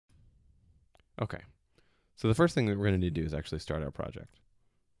Okay. So the first thing that we're going to need to do is actually start our project.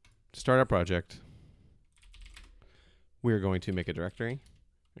 To start our project, we're going to make a directory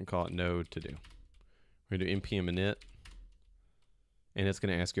and call it node to do. We're going to do npm init, and it's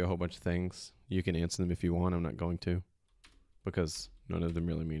going to ask you a whole bunch of things. You can answer them if you want. I'm not going to, because none of them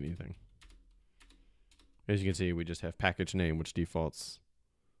really mean anything. As you can see, we just have package name, which defaults.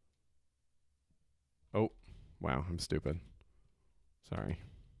 Oh, wow, I'm stupid. Sorry.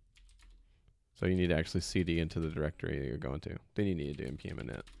 So you need to actually cd into the directory that you're going to. Then you need to do npm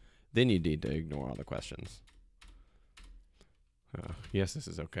init. Then you need to ignore all the questions. Yes, this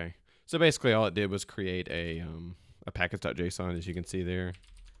is okay. So basically all it did was create a package.json, as you can see there.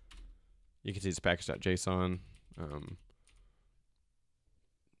 You can see it's package.json.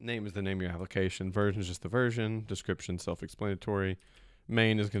 Name is the name of your application. Version is just the version. Description, self-explanatory.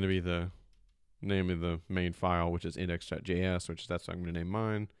 Main is going to be the name of the main file, which is index.js, which that's what I'm going to name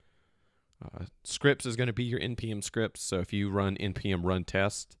mine. Scripts is going to be your npm scripts. So if you run npm run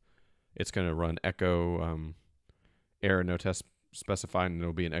test, it's going to run echo error no test specified, and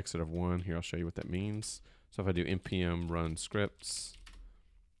it'll be an exit of 1. Here, I'll show you what that means. So if I do npm run scripts,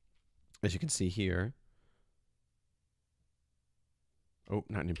 as you can see here, oh,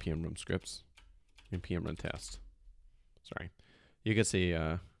 not npm run scripts, npm run test. Sorry. You can see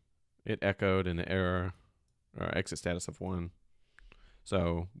it echoed an error or exit status of 1.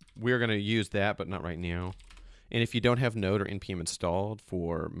 So we're going to use that, but not right now. And if you don't have Node or npm installed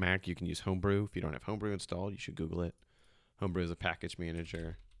for Mac, you can use Homebrew. If you don't have Homebrew installed, you should Google it. Homebrew is a package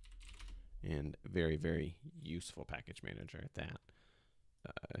manager, and very, very useful package manager at that.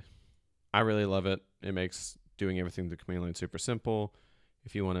 I really love it. It makes doing everything through the command line super simple.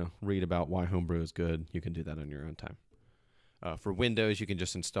 If you want to read about why Homebrew is good, you can do that on your own time. For Windows, you can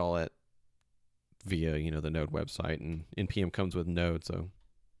just install it via the Node website, and npm comes with Node, so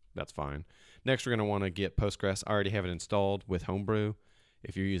that's fine. Next, we're going to want to get Postgres. I already have it installed with Homebrew.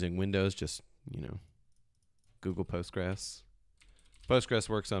 If you're using Windows, just Google Postgres. Postgres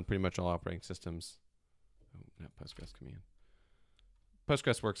works on pretty much all operating systems. Oh, not Postgres command.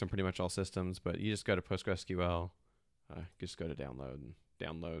 Postgres works on pretty much all systems, but you just go to PostgreSQL. Just go to download and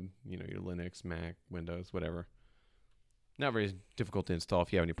download your Linux, Mac, Windows, whatever. Not very difficult to install.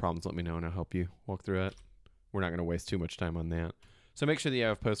 If you have any problems, let me know and I'll help you walk through it. We're not going to waste too much time on that. So make sure that you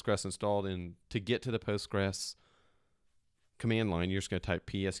have Postgres installed, and to get to the Postgres command line, you're just going to type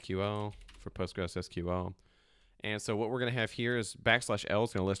PSQL for Postgres SQL. And so what we're going to have here is \L is going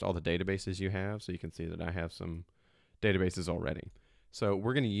to list all the databases you have. So you can see that I have some databases already. So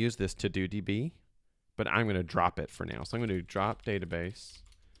we're going to use this to do DB, but I'm going to drop it for now. So I'm going to do drop database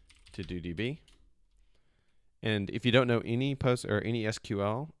to do DB. And if you don't know any post or any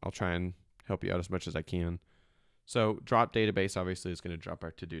SQL, I'll try and help you out as much as I can. So drop database obviously is going to drop our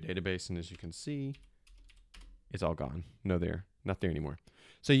to-do database, and as you can see, it's all gone. Not there anymore.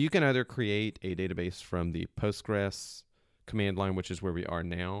 So you can either create a database from the Postgres command line, which is where we are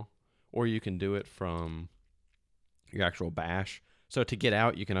now, or you can do it from your actual bash. So to get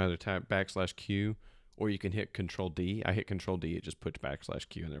out, you can either type \Q, or you can hit Control-D. I hit Control-D, it just puts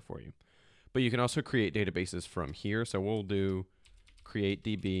 \Q in there for you. But you can also create databases from here. So we'll do create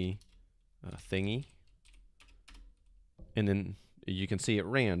DB thingy. And then you can see it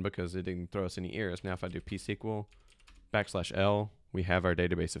ran because it didn't throw us any errors. Now if I do psql \L, we have our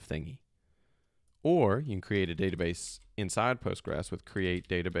database of thingy. Or you can create a database inside Postgres with create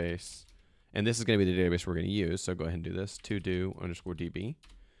database. And this is going to be the database we're going to use. So go ahead and do this, to do _DB.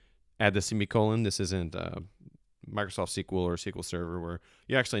 Add the semicolon. This isn't Microsoft SQL or SQL Server where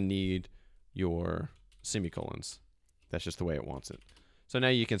you actually need your semicolons. That's just the way it wants it. So now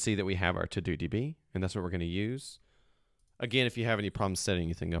you can see that we have our to-do DB, and that's what we're going to use. Again, if you have any problems setting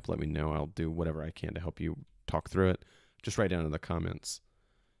anything up, let me know. I'll do whatever I can to help you talk through it. Just write down in the comments.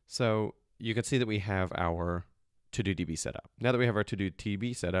 So you can see that we have our to-do DB set up. Now that we have our to-do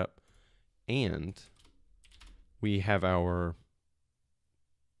DB set up, and we have our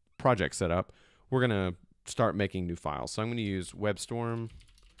project set up, we're going to start making new files. So I'm going to use WebStorm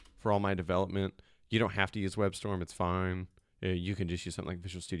for all my development. You don't have to use WebStorm, it's fine. You can just use something like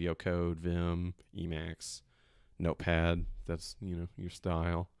Visual Studio Code, Vim, Emacs, Notepad. That's your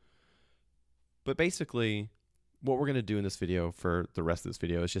style. But basically, what we're going to do in this video for the rest of this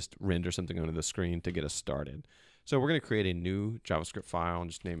video is just render something onto the screen to get us started. So we're going to create a new JavaScript file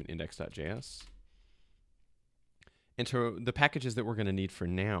and just name it index.js. And so the packages that we're going to need for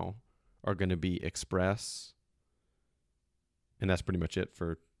now are going to be Express, and that's pretty much it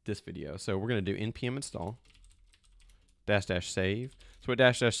for this video. So we're going to do npm install --save. So what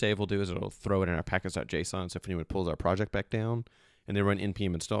 --save will do is it'll throw it in our package.json. So if anyone pulls our project back down and then run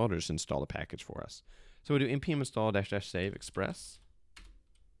npm install to just install the package for us. So we'll do npm install -- save express.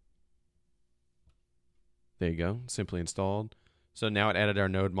 There you go, simply installed. So now it added our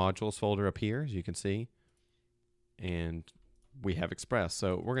node modules folder up here, as you can see, and we have express.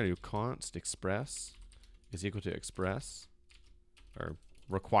 So we're going to do const express is equal to express, or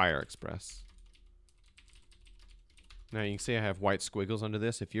require express. Now you can see I have white squiggles under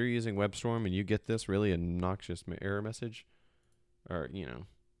this. If you're using WebStorm and you get this really obnoxious error message, or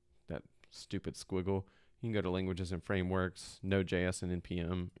that stupid squiggle, you can go to languages and frameworks, NodeJS and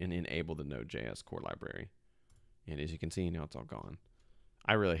npm, and enable the NodeJS core library. And as you can see, now it's all gone.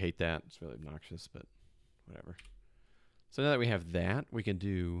 I really hate that. It's really obnoxious, but whatever. So now that we have that, we can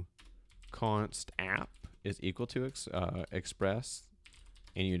do const app is equal to express,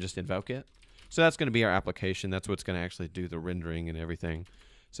 and you just invoke it. So that's going to be our application. That's what's going to actually do the rendering and everything.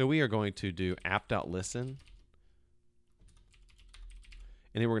 So we are going to do app.listen,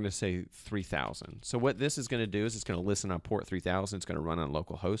 and then we're going to say 3000. So what this is going to do is it's going to listen on port 3000. It's going to run on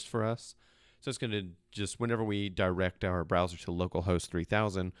localhost for us. So it's going to just, whenever we direct our browser to localhost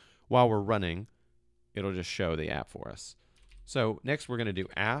 3000, while we're running, it'll just show the app for us. So next we're going to do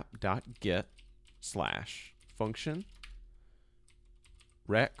app.get/function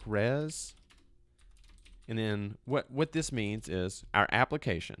rec res. And then what this means is our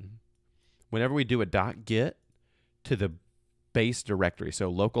application, whenever we do a .get to the base directory,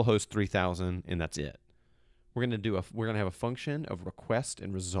 so localhost 3000, and that's it. We're going to have a function of request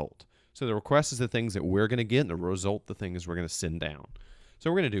and result. So the request is the things that we're going to get, and the result the things we're going to send down. So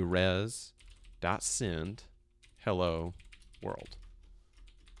we're going to do res.send hello world.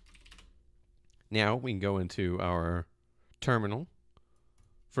 Now we can go into our terminal.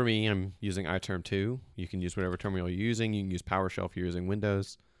 For me, I'm using iTerm2. You can use whatever terminal you're using. You can use PowerShell if you're using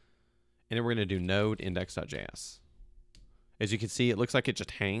Windows. And then we're going to do node index.js. As you can see, it looks like it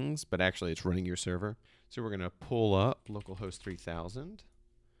just hangs, but actually it's running your server. So we're going to pull up localhost 3000.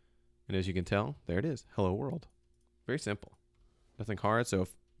 And as you can tell, there it is, hello world. Very simple. Nothing hard. So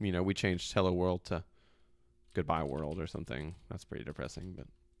if we changed hello world to goodbye world or something, that's pretty depressing, but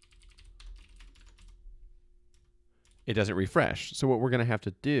it doesn't refresh. So what we're going to have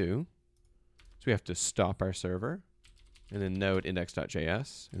to do is we have to stop our server and then node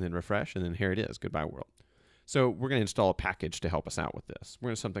index.js and then refresh, and then here it is, goodbye world. So we're going to install a package to help us out with this. We're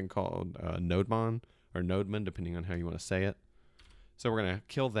going to do something called nodemon or nodemon, depending on how you want to say it. So we're going to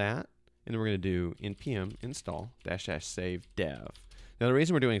kill that, and then we're going to do npm install -- save dev. Now the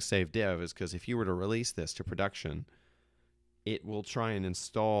reason we're doing save dev is because if you were to release this to production, it will try and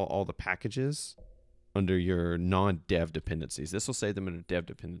install all the packages under your non-dev dependencies. This will save them under dev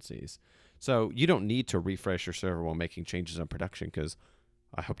dependencies. So you don't need to refresh your server while making changes on production, because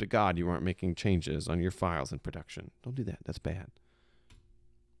I hope to God you aren't making changes on your files in production. Don't do that. That's bad.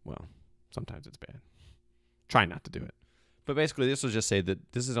 Well, sometimes it's bad. Try not to do it. But basically, this will just say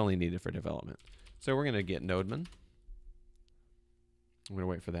that this is only needed for development. So we're going to get nodemon. I'm going to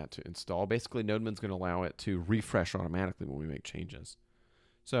wait for that to install. Basically, nodemon's going to allow it to refresh automatically when we make changes.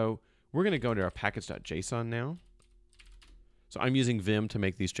 So we're going to go to our package.json now. So I'm using Vim to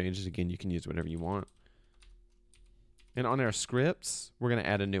make these changes. Again, you can use whatever you want. And on our scripts, we're going to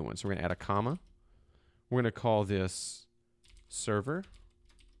add a new one. So we're going to add a comma. We're going to call this server.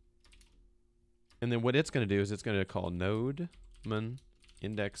 And then what it's going to do is it's going to call nodemon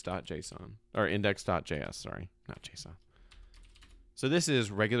index.json, or index.js, sorry, not JSON. So this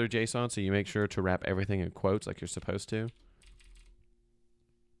is regular JSON, so you make sure to wrap everything in quotes like you're supposed to.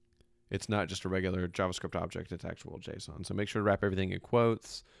 It's not just a regular JavaScript object, it's actual JSON. So make sure to wrap everything in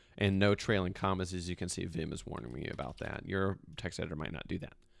quotes and no trailing commas. As you can see, Vim is warning me about that. Your text editor might not do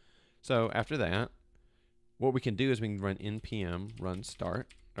that. So after that, what we can do is we can run npm run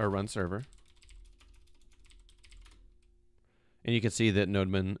start, or run server. And you can see that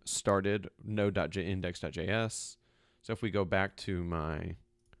nodemon started node.index.js. So if we go back to my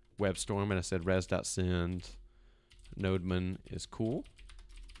WebStorm and I said res.send nodemon is cool,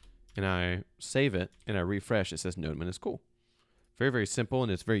 and I save it and I refresh, it says nodemon is cool. Very, very simple,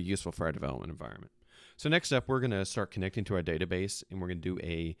 and it's very useful for our development environment. So next up, we're going to start connecting to our database, and we're going to do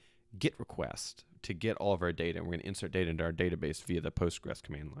a GET request to get all of our data, and we're going to insert data into our database via the Postgres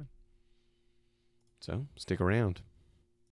command line. So stick around.